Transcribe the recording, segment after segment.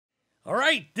All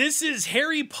right, this is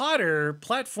Harry Potter,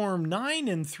 platform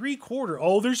 9 3/4.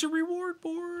 Oh, there's a reward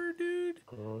board, dude.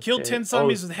 Okay. Kill 10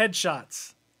 zombies with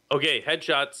headshots. Okay,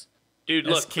 headshots. Dude,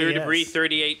 look, SKS. clear debris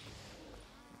 38.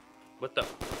 What the?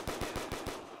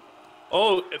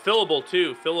 Oh, fillable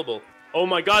too, fillable. Oh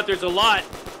my god, there's a lot.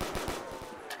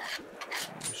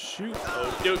 Shoot.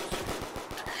 Oh, dude.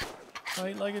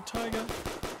 Fight like a tiger.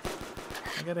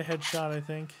 I got a headshot, I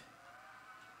think.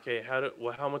 Okay,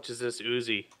 how much is this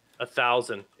Uzi?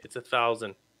 1,000. It's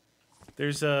 1,000.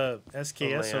 There's a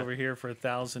SKS over here for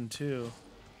 1,000 too.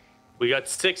 We got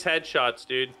 6 headshots,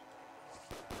 dude.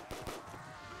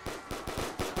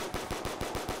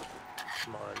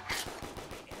 Come on.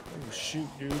 Oh shoot,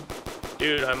 dude.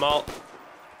 Dude, I'm all.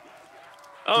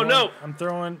 Oh no! I'm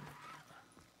throwing.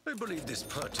 I believe this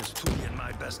purchase to be in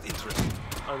my best interest.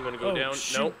 I'm gonna go down.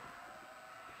 Shoot. Nope.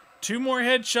 2 more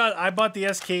headshots. I bought the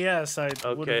SKS. I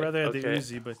would have rather had the okay.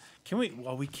 Uzi, but can we?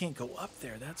 Well, we can't go up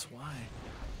there. That's why.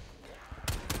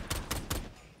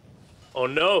 Oh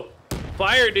no!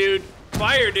 Fire, dude!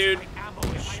 Fire, dude!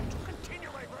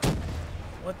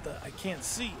 What the? I can't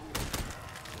see.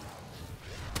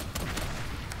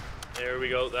 There we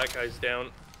go. That guy's down.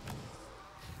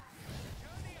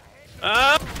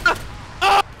 Ah!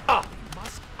 Ah!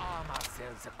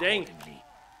 Dang.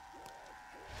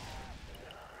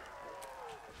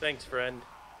 Thanks, friend.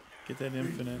 Get that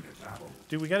infinite.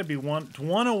 Dude, we got to be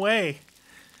one away.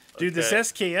 Dude, this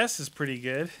SKS is pretty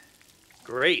good.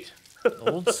 Great.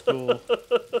 Old school.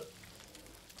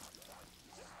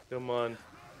 Come on.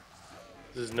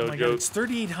 This is no God, joke. it's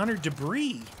 3,800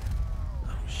 debris.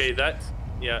 Okay, that's...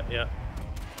 Yeah.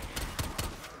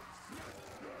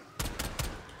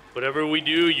 Whatever we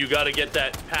do, you got to get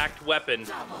that packed weapon.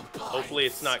 Hopefully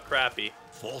it's not crappy.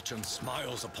 Fortune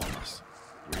smiles upon us.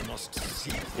 We must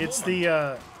see. It's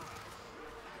the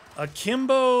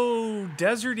Akimbo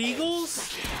Desert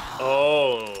Eagles.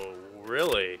 Oh,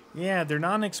 really? Yeah, they're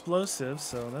non-explosive,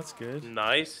 so that's good.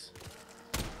 Nice.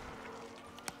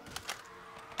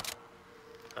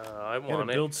 I want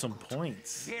Gotta it. build some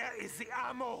points. Here is the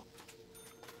ammo.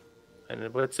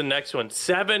 And what's the next one?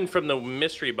 7 from the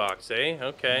mystery box, eh?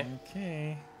 Okay.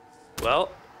 Okay.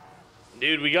 Well,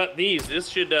 dude, we got these. This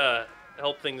should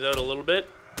help things out a little bit.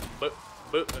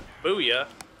 Booyah.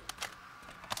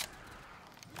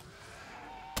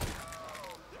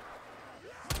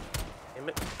 Damn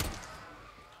it.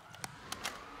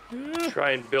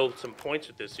 Try and build some points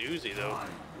with this Uzi, though.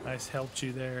 Nice, helped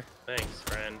you there. Thanks,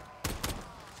 friend.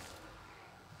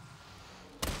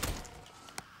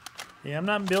 Yeah, I'm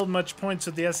not building much points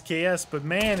with the SKS, but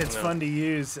man, it's fun to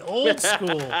use. Old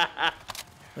school.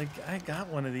 Like, I got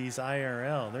one of these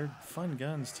IRL. They're fun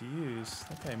guns to use.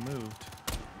 That guy moved.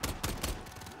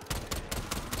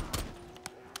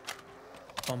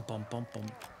 Bum, bum, bum, bum.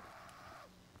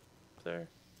 There.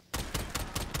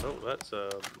 Oh, that's a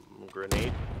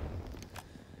grenade.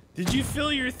 Did you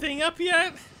fill your thing up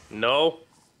yet? No.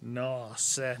 No,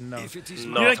 said no. No.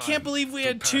 Dude, I can't believe we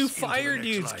had 2 fire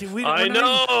dudes. I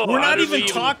know. We're not even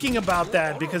talking about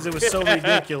that because it was so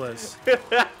ridiculous.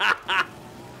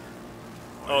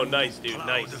 Oh, nice, dude.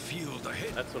 Nice. The field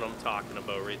ahead. That's what I'm talking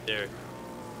about right there.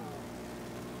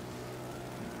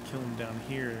 Kill them down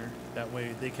here. That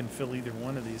way they can fill either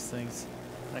one of these things.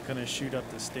 Not gonna shoot up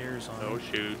the stairs on No them.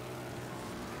 shoot.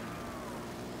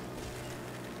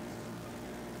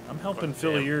 I'm helping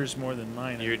fill yours more than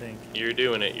mine, I think. You're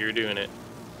doing it. You're doing it.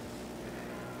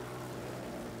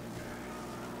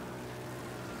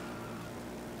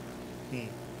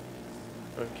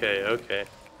 Okay, okay.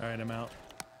 All right, I'm out.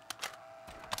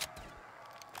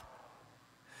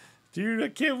 Dude, I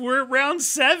can't. We're at round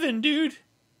 7, dude.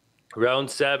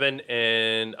 Round 7,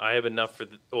 and I have enough for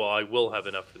the. Well, I will have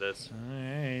enough for this. All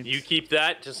right. You keep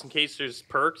that just in case there's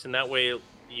perks, and that way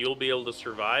you'll be able to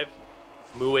survive.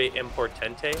 Muy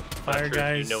importante. Fire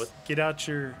guys, get out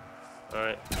your. All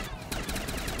right.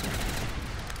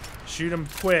 Shoot them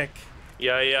quick.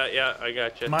 Yeah. I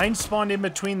got you. Mine spawned in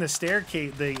between the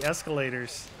staircase, the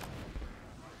escalators.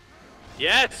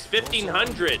 Yes,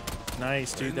 1,500.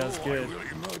 Nice, dude. That's good.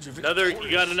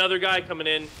 You got another guy coming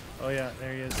in. Oh yeah,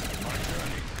 there he is.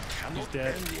 He's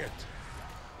dead.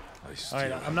 All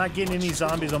right, I'm not getting any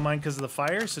zombies on mine because of the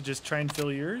fire, so just try and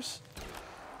fill yours.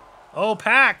 Oh,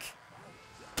 pack.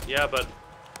 Yeah, but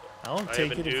I'll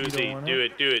take it if you don't want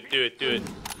it. Do it.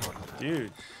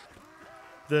 Dude.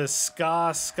 The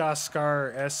Scar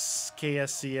SKSC.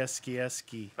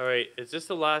 All right, is this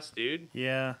the last dude?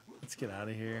 Yeah, let's get out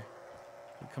of here.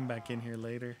 We'll come back in here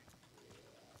later.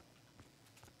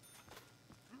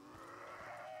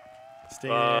 Stay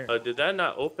there. Did that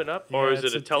not open up? Yeah, or is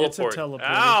it a teleport? It's a teleporter.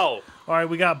 Ow! All right,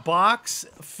 we got box,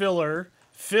 filler,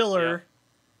 Filler.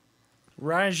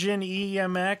 Rajin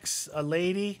EMX, a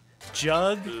lady.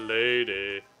 Jug.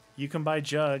 Lady. You can buy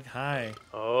Jug. Hi.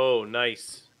 Oh,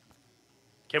 nice.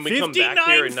 Can we come back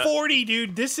here and not... 59.40,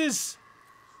 dude. This is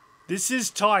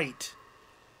tight.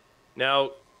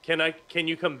 Now, can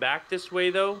you come back this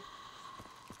way though?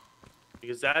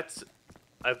 Because that's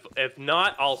if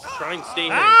not, I'll try and stay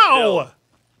here. Ow! Until...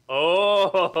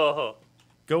 Oh.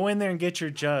 Go in there and get your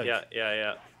Jug.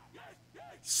 Yeah.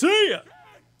 See ya.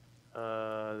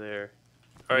 There.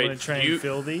 All right. Want to try and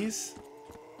fill these?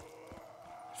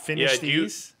 Finish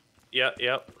these? Yeah.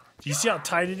 Do you see how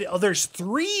tight it is? Oh, there's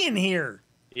 3 in here.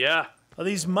 Yeah. Oh,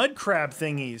 these mud crab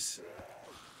thingies.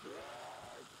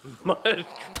 Mud,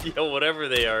 whatever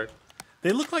they are.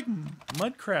 They look like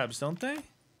mud crabs, don't they?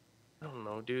 I don't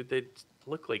know, dude. They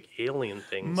look like alien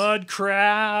things. Mud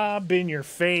crab in your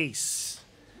face.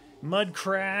 Mud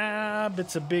crab,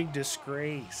 it's a big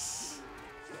disgrace.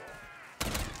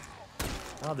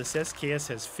 Wow, this SKS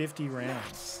has 50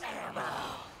 rounds.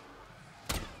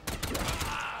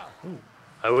 Ooh.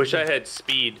 I wish I had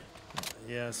speed.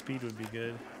 Yeah, speed would be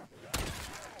good.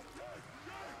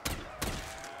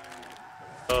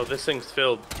 Oh, this thing's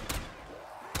filled.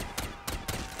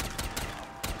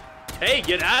 Hey,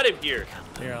 get out of here!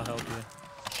 Here, I'll help you.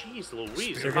 Jeez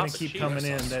Louise. They're gonna keep coming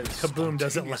in. That kaboom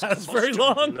doesn't last very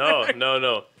long.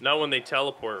 No. Not when they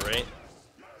teleport, right?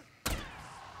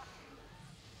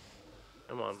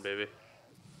 Come on, baby.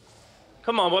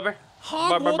 Come on, Weber.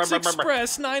 Hogwarts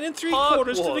Express, 9 3/4 to the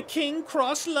Hogwarts. King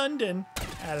Cross, London.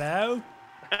 Hello.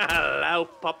 Hello,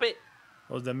 puppet.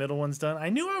 Oh, the middle one's done. I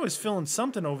knew I was filling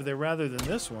something over there rather than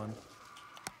this one.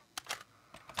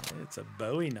 It's a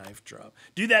Bowie knife drop.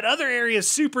 Dude, that other area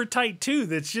is super tight too.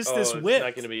 That's just this width. It's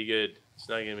not gonna be good. It's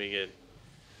not gonna be good.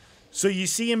 So you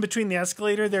see in between the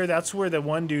escalator there, that's where the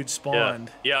one dude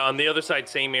spawned. Yeah, on the other side,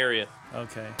 same area.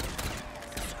 Okay.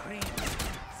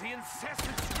 The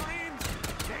incessant screams.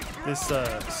 This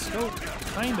scope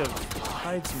kind of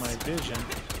hides my vision.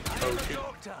 Oh, shoot.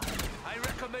 I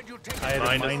recommend you take I had a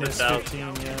Minus minus the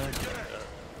 15, yeah.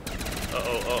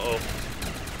 Uh-oh.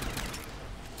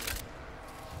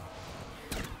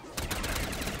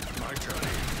 my journey.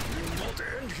 Will not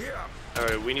end here. All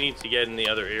right, we need to get in the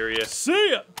other area.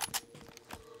 See ya!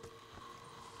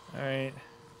 Alright.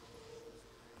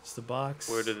 It's the box.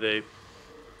 Where do they...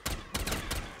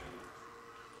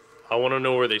 I want to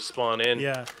know where they spawn in.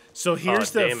 Yeah. So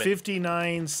here's the damn it.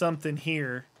 59 something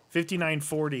here.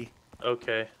 59.40.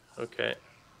 Okay.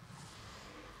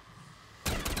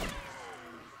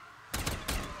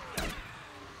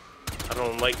 I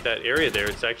don't like that area there.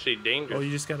 It's actually dangerous. Oh, you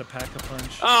just gotta pack a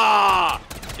punch. Ah!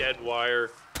 Dead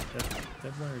wire.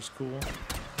 That wire's cool.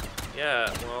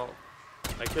 Yeah, well,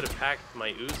 I could have packed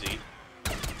my Uzi.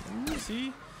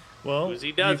 Uzi. Well,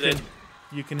 Uzi does it.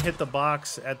 You can hit the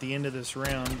box at the end of this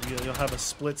round. You'll have a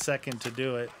split second to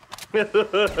do it. Watch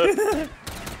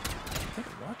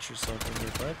yourself in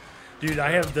there, bud. Dude,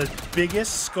 I have the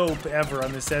biggest scope ever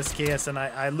on this SKS, and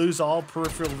I lose all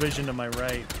peripheral vision to my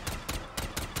right.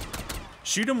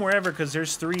 Shoot them wherever, because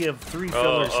there's 3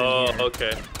 fillers in here.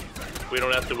 Okay. We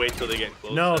don't have to wait till they get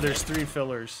close. No, there's 3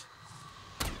 fillers.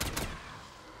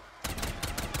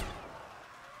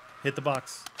 Hit the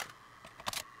box.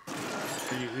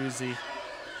 For you, Uzi.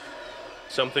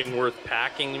 Something worth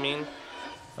packing, you mean?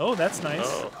 Oh, that's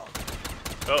nice.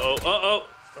 Oh,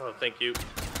 thank you.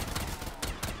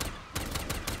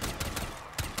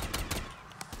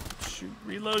 Shoot,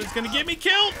 reload is gonna get me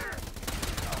killed!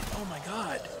 Oh my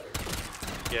god.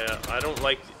 Yeah, I don't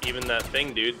like even that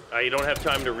thing, dude. I don't have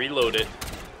time to reload it.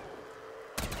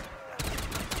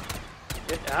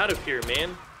 Get out of here,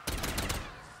 man.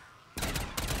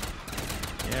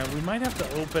 Yeah, we might have to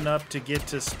open up to get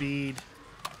to speed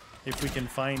if we can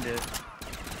find it.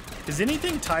 Is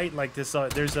anything tight like this?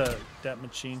 There's that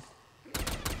machine.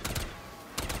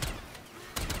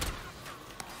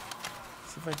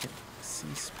 See if I can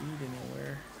see speed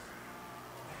anywhere.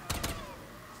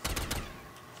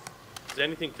 Is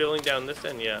anything filling down this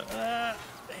end? Yeah.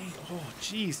 Oh,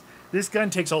 jeez. This gun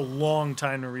takes a long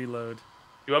time to reload.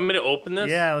 You want me to open this?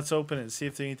 Yeah, let's open it. See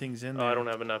if anything's in there. Oh, I don't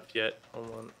have enough yet.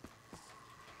 Hold on.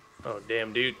 Oh,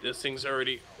 damn, dude. This thing's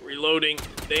already reloading.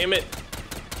 Damn it.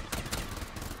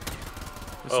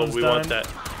 This Oh, one's we done. want that.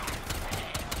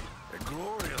 The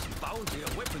glorious bounty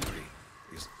of weaponry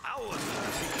is ours.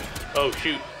 Oh,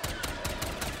 shoot.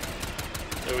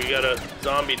 So we got a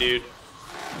zombie, dude.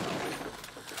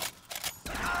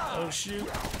 Oh, shoot.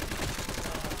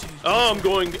 Oh, I'm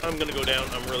gonna go down.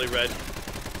 I'm really red.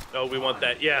 Oh, we want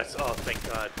that. Yes. Oh, thank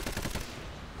God.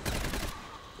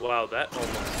 Wow, that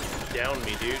almost downed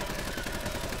me, dude.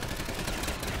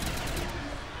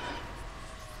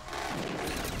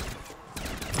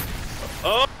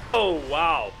 Oh,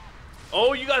 wow.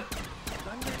 Oh, you got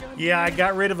thunder gun? Yeah, I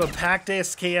got rid of a packed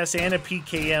SKS and a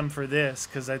PKM for this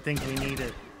because I think we need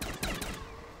it.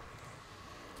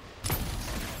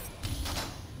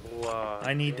 Wow.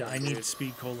 I need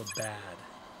speed cola bad.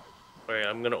 Alright,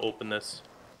 I'm gonna open this.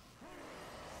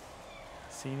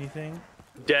 See anything?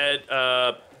 Dead,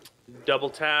 double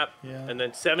tap. Yeah. And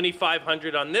then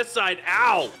 7,500 on this side.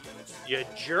 Ow! You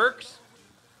jerks.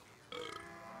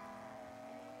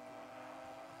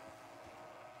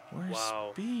 Where's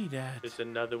Wow. speed at? There's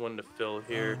another one to fill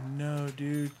here. Oh, no,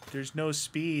 dude. There's no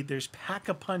speed. There's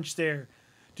Pack-a-Punch there.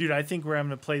 Dude, I think we're having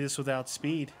to play this without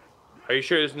speed. Are you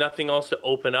sure there's nothing else to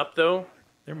open up, though?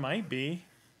 There might be.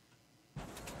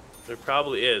 There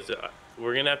probably is.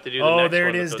 We're going to have to do the next one. Oh, there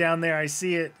it is down there. I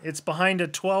see it. It's behind a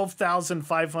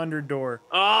 12,500 door.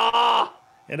 Ah!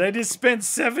 And I just spent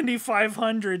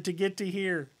 7,500 to get to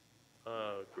here.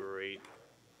 Oh, great.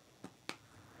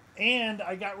 And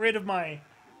I got rid of my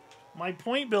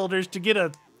point builders to get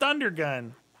a thunder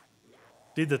gun.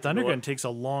 Dude, the thunder gun takes a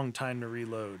long time to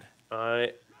reload.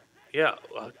 Yeah,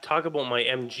 talk about my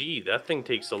MG. That thing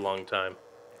takes a long time.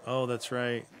 Oh, that's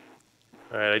right.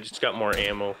 All right, I just got more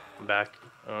ammo back.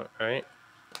 All right.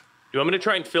 Do you want me to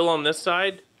try and fill on this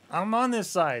side? I'm on this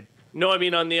side. No, I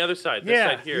mean on the other side. This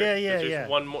side here. Yeah. There's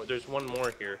one more. There's one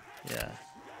more here. Yeah.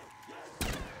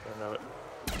 I know it.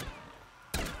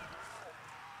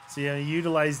 So yeah,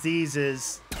 utilize these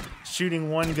as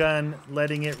shooting one gun,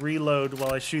 letting it reload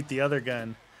while I shoot the other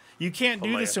gun. You can't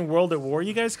do this in World at War,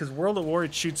 you guys, because World at War,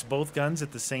 it shoots both guns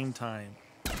at the same time.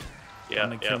 Yeah,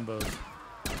 on the Kimbos.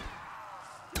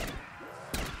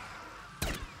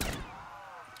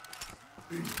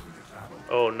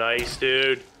 Oh, nice,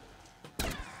 dude.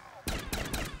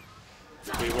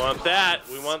 We want that.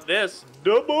 We want this.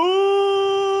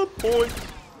 Double points.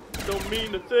 Don't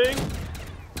mean a thing.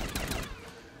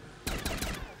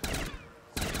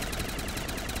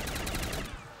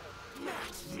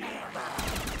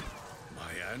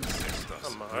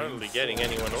 I'm hardly getting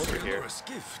anyone over here.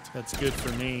 That's good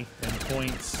for me and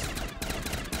points.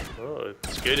 Oh,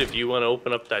 it's good if you want to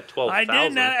open up that 12,000. I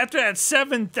did not after that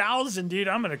 7,000, dude.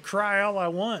 I'm gonna cry all I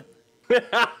want.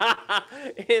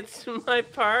 It's my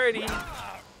party.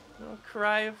 I'll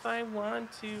cry if I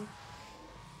want to.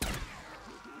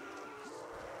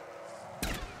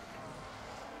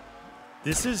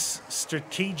 This is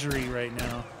strategery right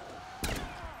now.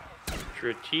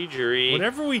 Strategery.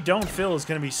 Whatever we don't fill is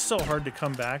gonna be so hard to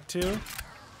come back to.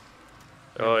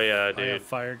 Oh yeah, I dude. have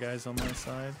fire guys on my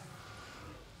side.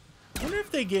 I wonder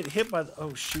if they get hit by the...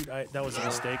 Oh, shoot. That was a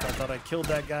mistake. I thought I killed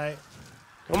that guy.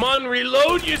 Come on,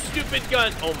 reload, you stupid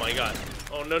gun. Oh, my God.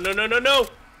 Oh, no, no, no, no, no.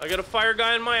 I got a fire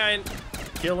guy in my eye.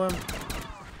 Kill him.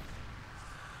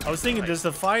 I was thinking, does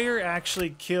the fire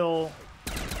actually kill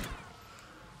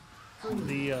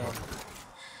the...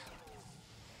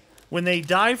 When they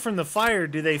die from the fire,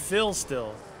 do they fill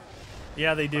still?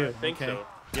 Yeah, they do. I think so.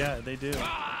 Yeah, they do.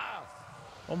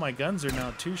 Oh, my guns are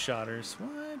now two-shotters.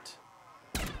 What?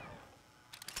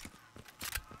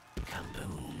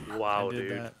 Wow,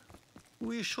 dude. That.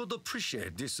 We should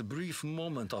appreciate this brief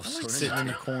moment of Sitting in serenity.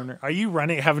 the corner. Are you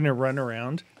having to run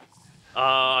around?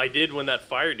 I did when that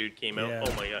fire dude came out. Yeah.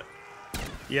 Oh my God.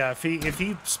 Yeah, if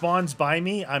he spawns by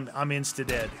me, I'm insta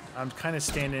dead. I'm kind of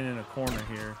standing in a corner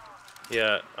here.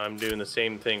 Yeah, I'm doing the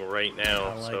same thing right now.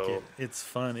 I like it. It's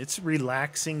fun. It's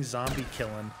relaxing zombie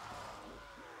killing.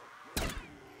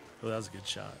 Oh, that was a good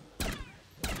shot.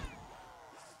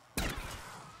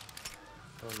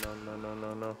 Oh, no, no, no,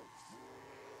 no, no.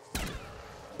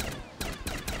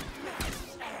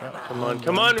 Come on,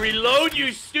 come on, reload,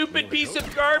 you stupid piece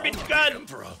of garbage gun!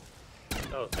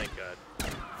 Oh, thank God.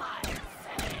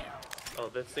 Oh,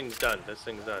 this thing's done. This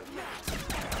thing's done.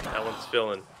 That one's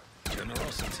filling.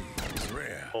 Generosity is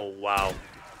rare. Oh, wow.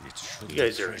 It should You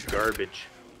guys be are treasured. garbage.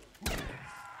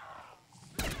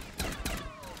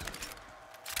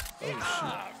 Oh,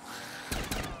 shoot.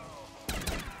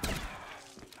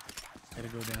 Gotta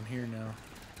go down here now.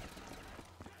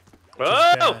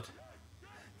 Oh! Bad.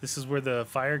 This is where the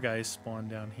fire guys spawn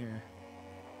down here.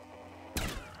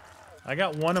 I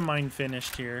got one of mine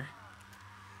finished here.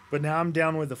 But now I'm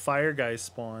down where the fire guys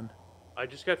spawn. I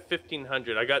just got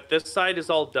 1,500. I got this side is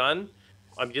all done.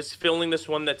 I'm just filling this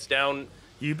one that's down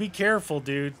You be careful,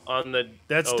 dude. on the...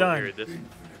 That's oh, done. Here, this...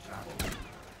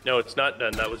 No, it's not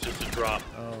done. That was just a drop.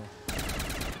 Oh.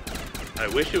 I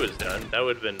wish it was done. That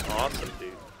would have been awesome, dude.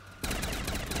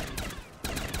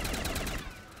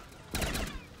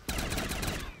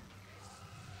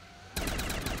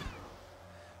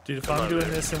 Dude, if Come I'm on, doing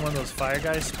man. this and one of those fire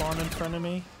guys spawn in front of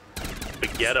me,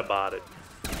 Forget about it.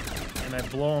 and I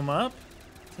blow them up,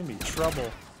 it's gonna be trouble.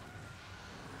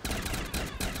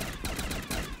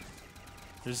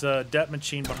 There's a death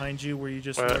machine behind you where you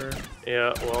just were.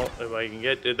 Yeah, well, if I can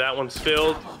get to that one's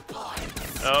filled.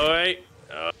 All right.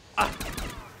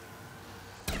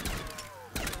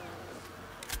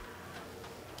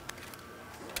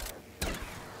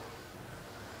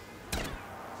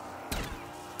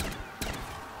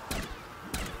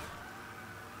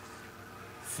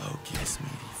 Focus,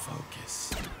 meaty,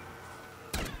 focus.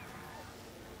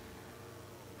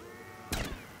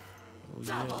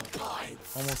 Oh, yeah.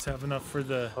 Almost have enough for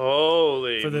the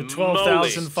Holy for the moly.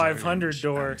 12,500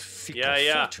 door. Yeah,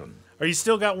 yeah. Are you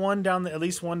still got one down? At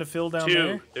least one to fill down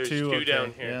there. There's two okay,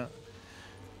 down here. Yeah.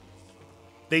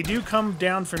 They do come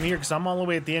down from here because I'm all the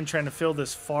way at the end trying to fill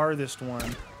this farthest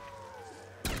one.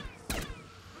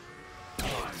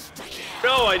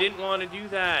 No, I didn't want to do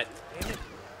that. Damn it.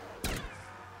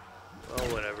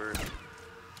 Oh, whatever.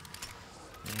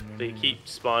 They keep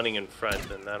spawning in front,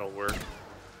 then that'll work.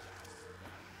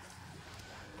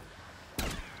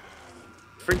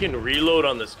 Freaking reload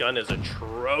on this gun is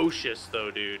atrocious, though,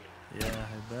 dude. Yeah,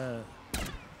 I bet.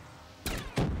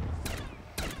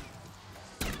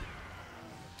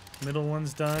 Middle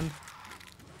one's done.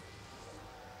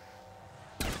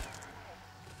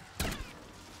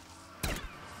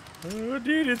 Oh,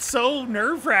 dude, it's so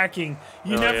nerve-wracking.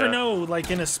 You never know.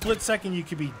 Like, in a split second, you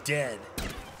could be dead.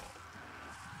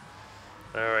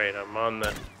 Alright, I'm on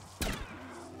the...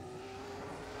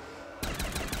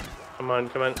 Come on,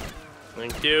 come on.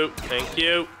 Thank you, thank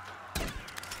you.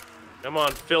 Come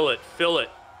on, fill it, fill it.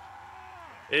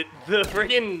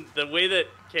 The way that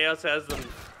Chaos has them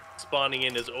spawning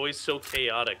in is always so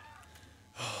chaotic.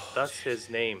 That's his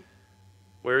name.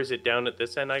 Where is it? Down at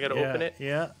this end? I gotta open it?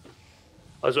 Yeah.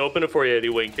 I was opening it for you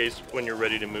anyway, in case when you're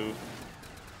ready to move.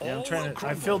 Yeah, I'm trying to...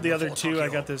 I filled the other two. I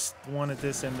got this one at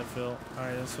this end to fill.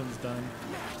 Alright, this one's done.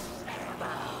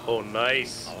 Oh,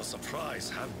 nice. Our supplies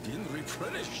have been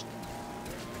replenished.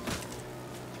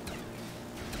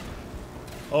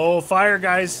 Oh, fire,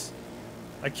 guys.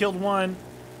 I killed one.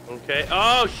 Okay.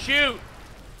 Oh, shoot!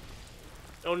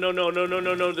 Oh, no, no, no, no,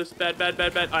 no, no. This is bad, bad,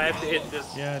 bad, bad. I have to hit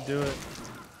this. Yeah, do it.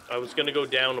 I was gonna go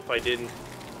down if I didn't.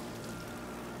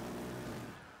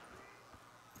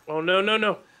 Oh, no, no,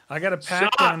 no. I got a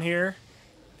pack down here.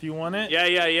 If you want it. Yeah,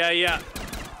 yeah, yeah, yeah.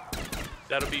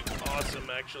 That'll be awesome,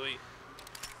 actually.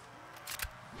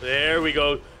 There we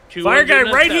go. Fire guy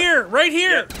right here! Right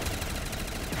here! Yeah.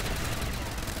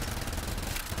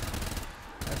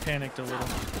 I panicked a little.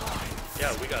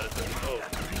 Yeah, we got it. Oh.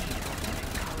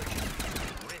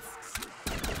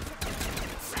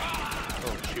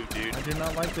 Oh, shoot, dude. I did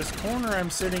not like this corner I'm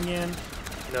sitting in.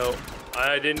 No,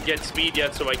 I didn't get speed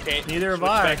yet, so I can't Neither have switch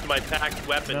I. back to my packed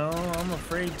weapon. No, I'm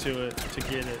afraid to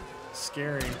get it.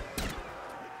 Scary.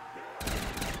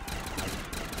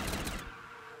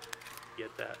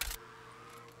 Get that.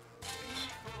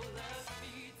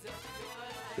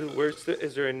 Ooh,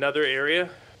 is there another area?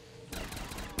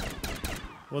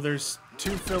 Well, there's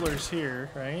two fillers here,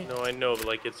 right? No, I know, but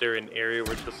like, is there an area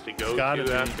we're supposed to go Gotta to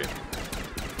be. after?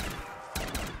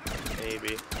 Maybe.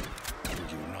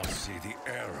 Do you not see the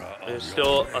error of There's your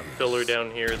still a ways? filler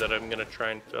down here that I'm gonna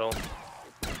try and fill.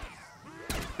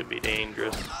 Could be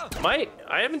dangerous. I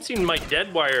haven't seen my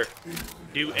dead wire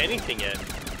do anything yet.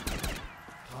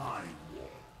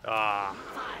 Ah.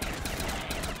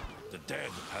 The dead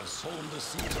have sown the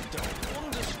seeds of their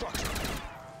own destruction.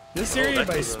 This area that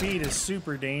by goes up. speed is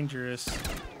super dangerous.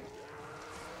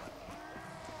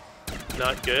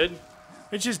 Not good.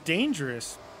 It's just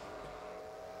dangerous.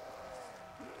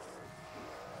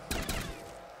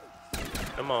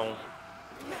 Come on.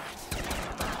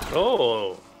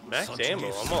 Oh, max Such ammo.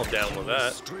 gifts I'm all may down come with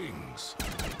that. Strings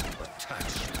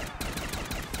attached.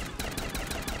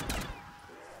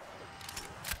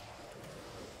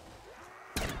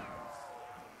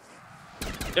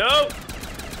 No!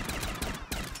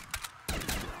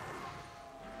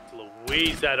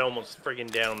 Louise, that almost friggin'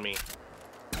 downed me.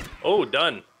 Oh,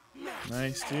 done.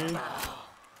 Nice, dude.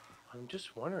 I'm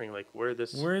just wondering, like, where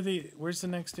this... Where's the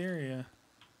next area?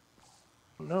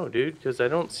 No, dude, because I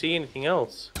don't see anything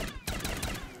else.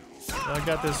 Well, I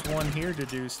got this one here to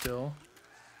do still.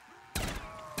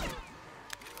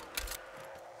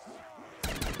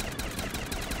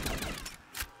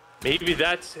 Maybe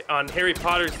that's on Harry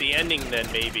Potter's The Ending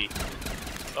then, maybe.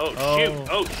 Oh, Oh. shoot.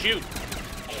 Oh, shoot.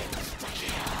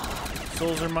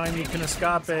 Souls are mine, you can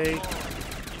escape.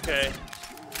 Okay.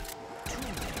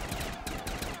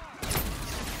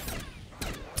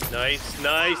 Nice,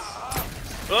 nice.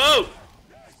 Oh!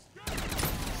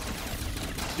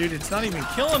 Dude, it's not even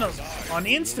killing him on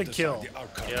insta kill.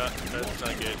 Yeah, that's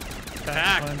not good.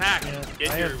 Pack, Pack. yeah.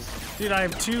 Get your... Dude, I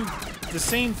have the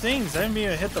same things. I haven't been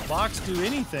able to hit the box, do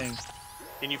anything.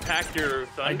 Can you pack your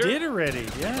thunder? I did already,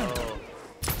 yeah. Oh.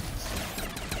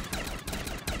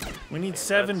 We need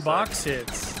 7 box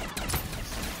hits.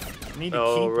 We need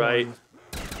to keep right. one.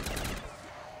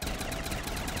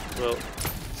 Well,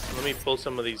 let me pull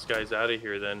some of these guys out of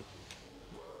here then.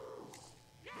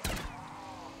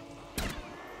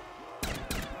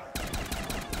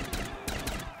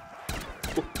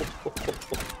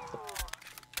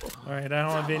 Alright, I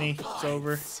don't have any. It's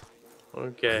over.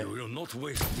 Okay. I will not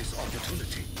waste this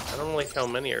opportunity. I don't like how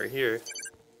many are here.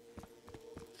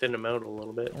 Thin them out a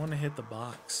little bit. I want to hit the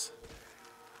box.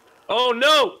 Oh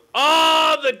no!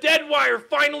 Oh, the dead wire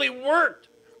finally worked!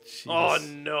 Jeez. Oh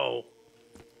no.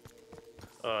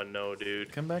 Oh no,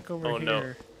 dude. Come back over Oh here.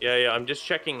 no. Yeah, I'm just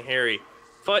checking Harry.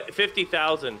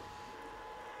 50,000.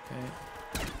 Okay.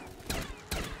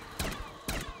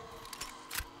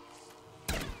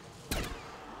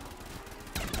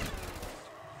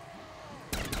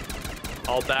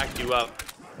 I'll back you up.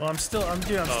 Well, I'm still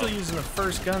using the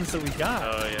first guns that we got.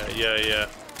 Oh yeah.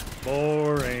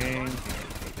 Boring.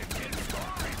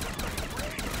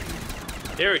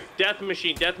 Harry, death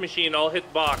machine, I'll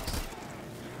hit box.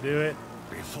 Do it.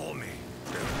 Before me,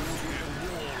 there will be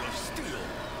a wall of steel.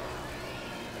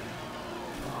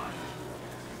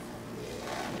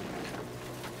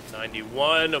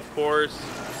 91, of course.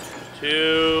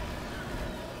 2.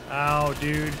 Ow,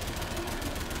 dude. Wow,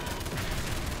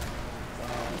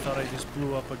 I thought I just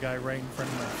blew up a guy right in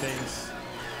front of my face.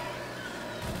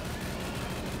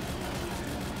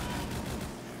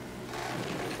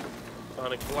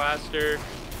 Sonic blaster.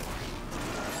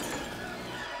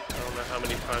 I don't know how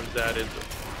many times that is.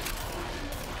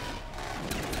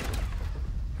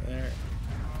 There.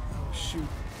 Oh, shoot.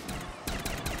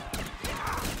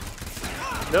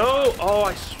 No! Oh,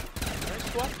 I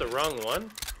swapped the wrong one.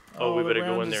 Oh, we the better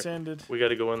go round in there. just ended. We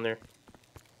gotta go in there.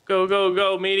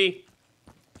 Go, meaty.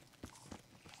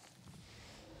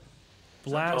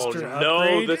 Blaster Oh no,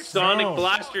 upgrade? the Sonic No.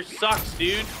 blaster sucks,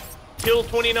 dude. Kill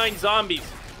 29 zombies.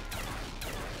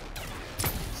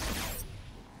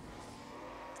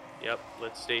 Yep,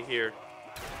 let's stay here.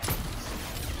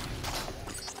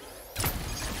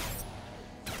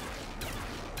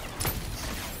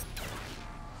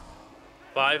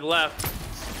 Five left.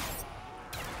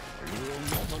 I will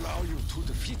not allow you to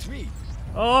defeat me.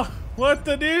 Oh, what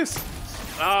the deuce?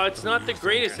 Oh, it's not the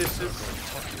greatest.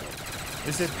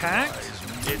 Is it packed?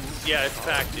 Yeah, it's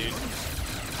packed, dude.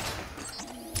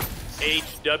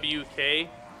 HWK.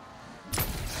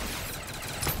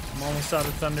 I'm almost out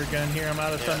of thunder gun here. I'm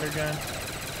out of thunder gun.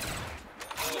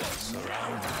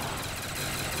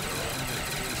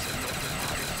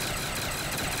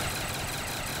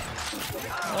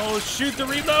 Oh, shoot the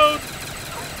reload!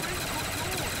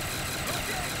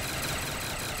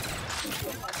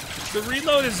 The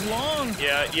reload is long.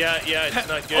 Yeah, it's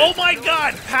not good. Oh my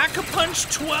god!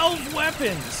 Pack-a-punch 12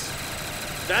 weapons!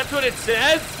 That's what it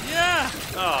says? Yeah!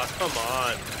 Oh, come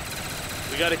on.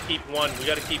 We gotta keep one.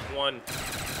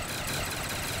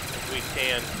 If we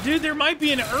can. Dude, there might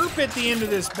be an ERP at the end of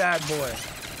this bad boy.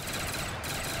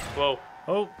 Whoa.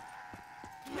 Oh.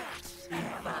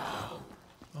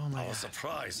 Oh my Our god.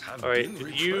 supplies have All right,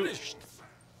 been you... replenished.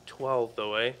 12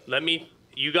 though, eh?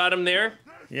 You got him there?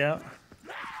 Yeah.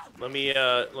 Let me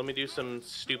do some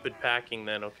stupid packing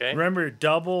then, okay? Remember,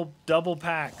 double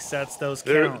packs. That's those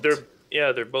counts.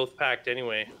 They're both packed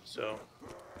anyway, so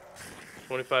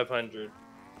 2,500.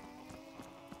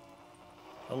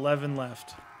 11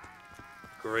 left.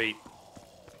 Great.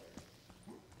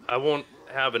 I won't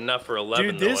have enough for 11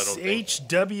 Dude, though, this I don't think.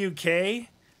 HWK,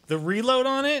 the reload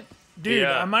on it, dude,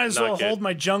 Yeah, I might as not well good. hold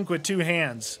my junk with 2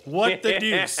 hands. What the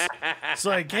deuce? It's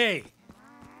like, hey,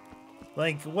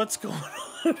 like, what's going on?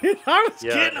 I was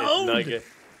getting it's owned. not good.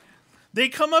 They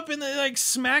come up and they like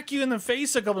smack you in the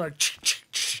face a couple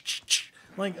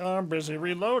like, oh, I'm busy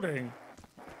reloading.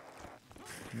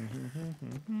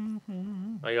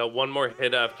 I got one more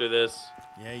hit after this.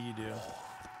 Yeah, you do.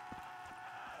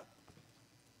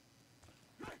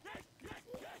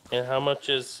 And how much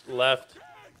is left?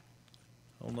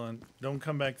 Hold on. Don't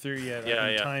come back through yet. Yeah, I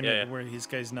can yeah, time yeah, it yeah. where this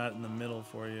guy's not in the middle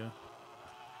for you.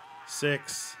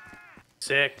 6.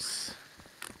 6.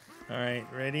 All right,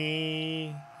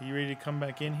 ready? You ready to come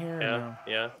back in here? Or Yeah, no?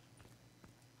 yeah.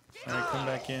 All right, come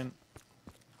back in.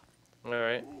 All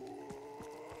right.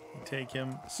 You take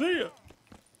him. See ya.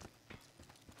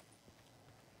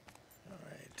 All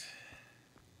right.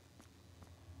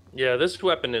 Yeah, this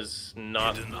weapon is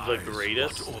not Hidden the eyes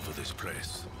greatest. watch over this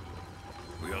place.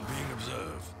 We are being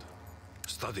observed,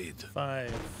 studied.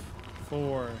 5,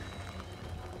 4,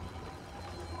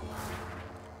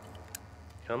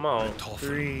 Come on. Toffin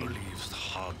 3. believes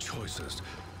hard choices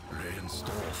lay in store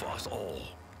for us all.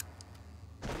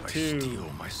 I 2. steel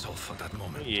myself for that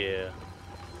moment. Yeah.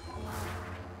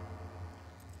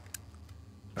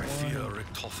 I fear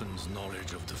Richtofen's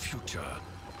knowledge of the future.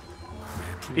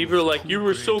 may prove People are like, too you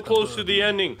were so great a close to the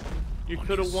burden ending. You on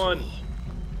could have his won. soul.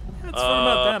 What's fun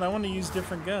about that? I want to use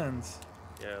different guns.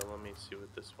 Yeah, let me see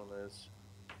what this one is.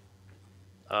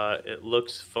 It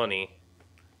looks funny.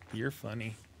 You're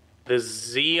funny. The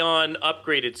Xeon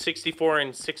upgraded 64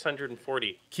 and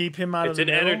 640. Keep him out It's of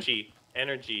the an middle. energy.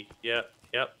 Energy. Yep.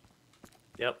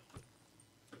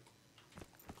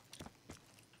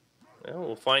 Well,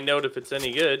 we'll find out if it's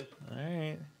any good. All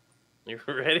right. You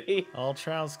ready? All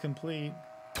trials complete.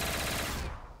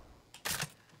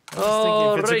 I was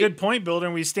thinking, if it's a good point builder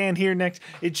and we stand here next,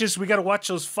 it's just we got to watch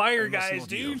those fire I must guys, not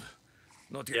dude. yield.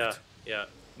 Not Yeah, yet. yeah.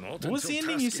 Not What was the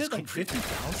until ending you task is said? Like completed.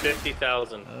 50,000?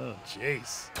 50,000. Oh,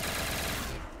 jeez.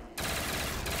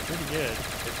 Pretty good.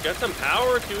 It's got some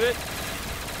power to it.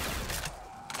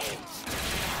 I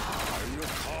will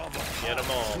carve a Get them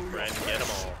path all, through your friend. Get them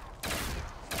flesh. all.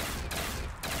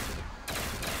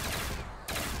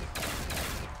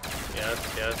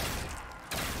 Yes.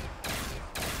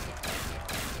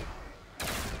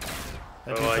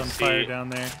 That Oh, I dude's on fire see. down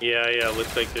there. Yeah.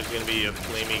 Looks like there's gonna be a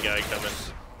flaming guy coming.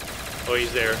 Oh,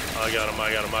 he's there. I got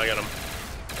him.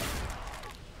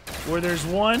 Where there's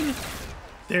one,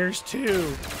 there's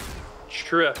two.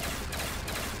 Trip.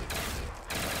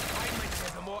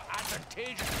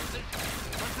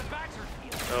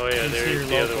 Oh yeah, He's there's here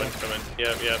the other local. one coming.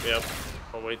 Yep.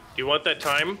 Oh wait, do you want that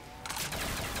time?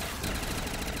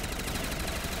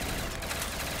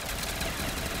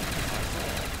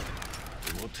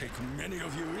 It will take many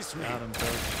of you with me. Got him,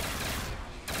 coach.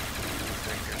 You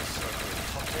think encircling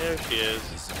touch There she is.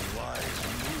 is a wise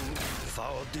move,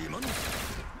 foul demons?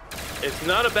 It's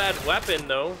not a bad weapon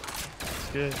though. It's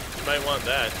good. You might want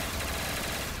that.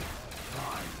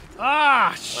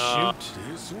 Ah, shoot.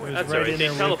 This It way. was That's right alright. in They there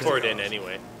with teleport it. in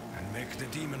anyway. And make the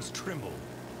demons tremble.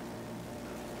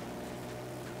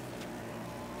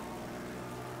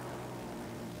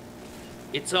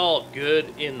 It's all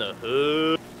good in the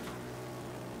hood.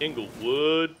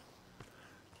 Inglewood.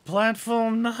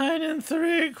 Platform 9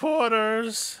 3/4.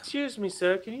 Excuse me,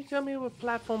 sir. Can you tell me what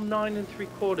platform 9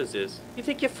 3/4 is? You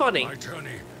think you're funny? My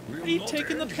journey will Are you not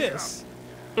taking the end here. piss?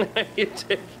 You're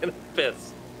taking a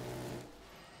piss.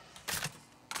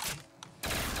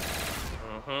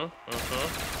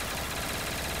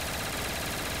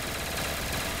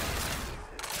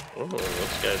 Oh,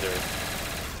 those guys they're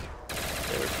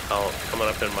coming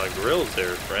up in my grills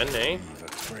there, friend, eh? Leave a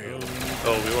trail.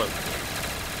 Oh, we want.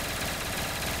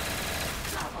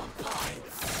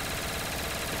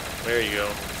 There you go.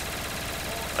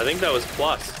 I think that was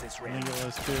plus. I think it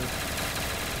was too.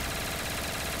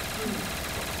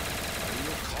 I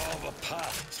will carve a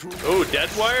path through Oh, dead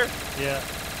wire? Yeah.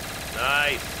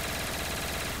 Nice.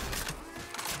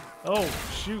 Oh,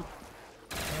 shoot.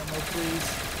 Ammo, please.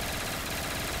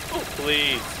 Oh,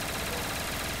 please.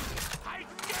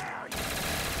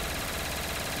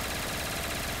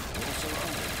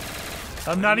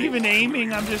 I'm not even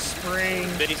aiming, I'm just spraying.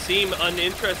 They seem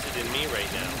uninterested in me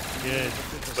right now. Good.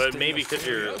 But maybe because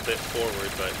you're a bit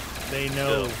forward, but They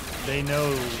know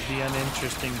the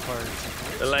uninteresting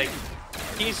parts. they're like,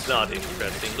 he's not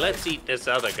interesting. Let's eat this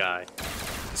other guy.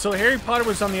 So Harry Potter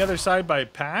was on the other side by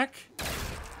pack?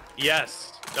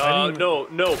 Yes. I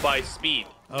didn't No, by speed.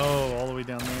 Oh, all the way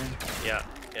down there. Yeah.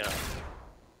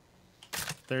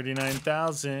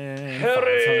 39,000.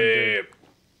 Harry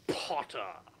Potter.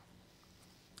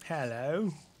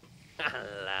 Hello.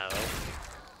 Hello.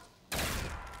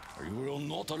 I will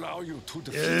not allow you to I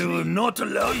defeat will me. not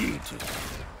allow you to.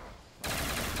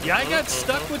 Yeah, I got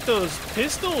stuck with those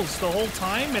pistols the whole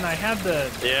time, and I had the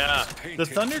Yeah.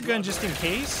 thunder gun just in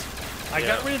case. I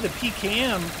got rid of the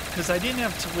PKM because I didn't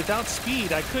have to, without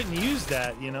speed, I couldn't use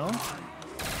that, you know?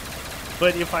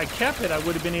 But if I kept it, I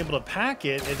would have been able to pack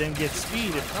it and then get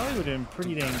speed. It probably would have been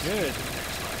pretty dang good.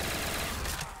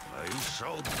 I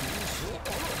shall do so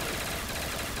honorably.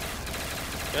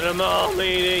 And I'm all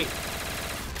meeting.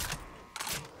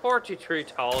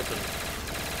 43,000.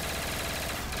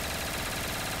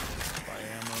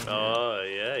 Oh,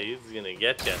 yeah, he's gonna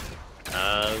get you.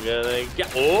 I'm gonna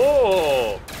get.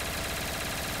 Oh!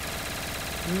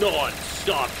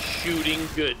 Non-stop shooting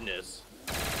goodness.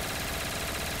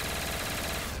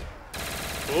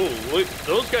 Oh, look,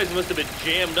 those guys must have been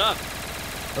jammed up.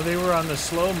 Oh, they were on the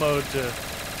slow boat to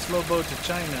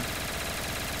China.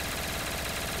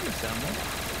 There's ammo.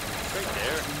 Right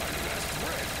there.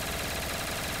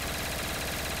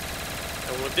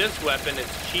 And with this weapon,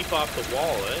 it's cheap off the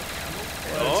wall, eh?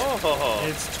 Oh!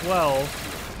 It's 12.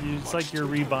 It's like you're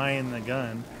rebuying the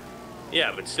gun.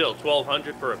 Yeah, but still,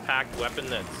 1,200 for a packed weapon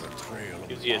that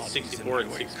gives you a 64 and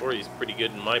 640 is pretty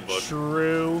good in my book.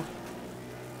 True.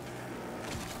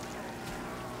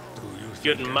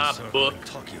 Good in my book.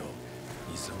 Tokyo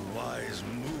is a wise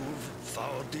move,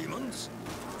 foul demons.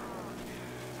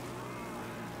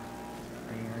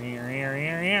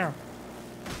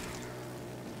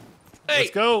 Hey!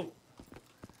 Let's go.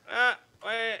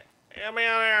 Wait, get me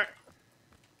out there.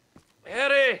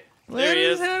 Harry! There he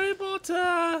Where's is. Harry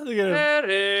Potter? Look at him.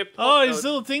 Harry Oh, Potter. his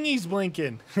little thingy's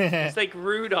blinking. It's like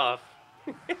Rudolph.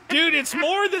 Dude, it's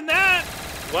more than that.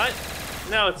 What?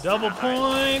 No, it's Double not.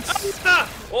 points. Ah!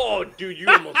 Oh, dude, you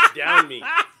almost downed me.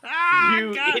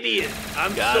 You Got- idiot.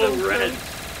 I'm got so him, red.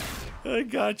 I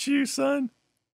got you, son.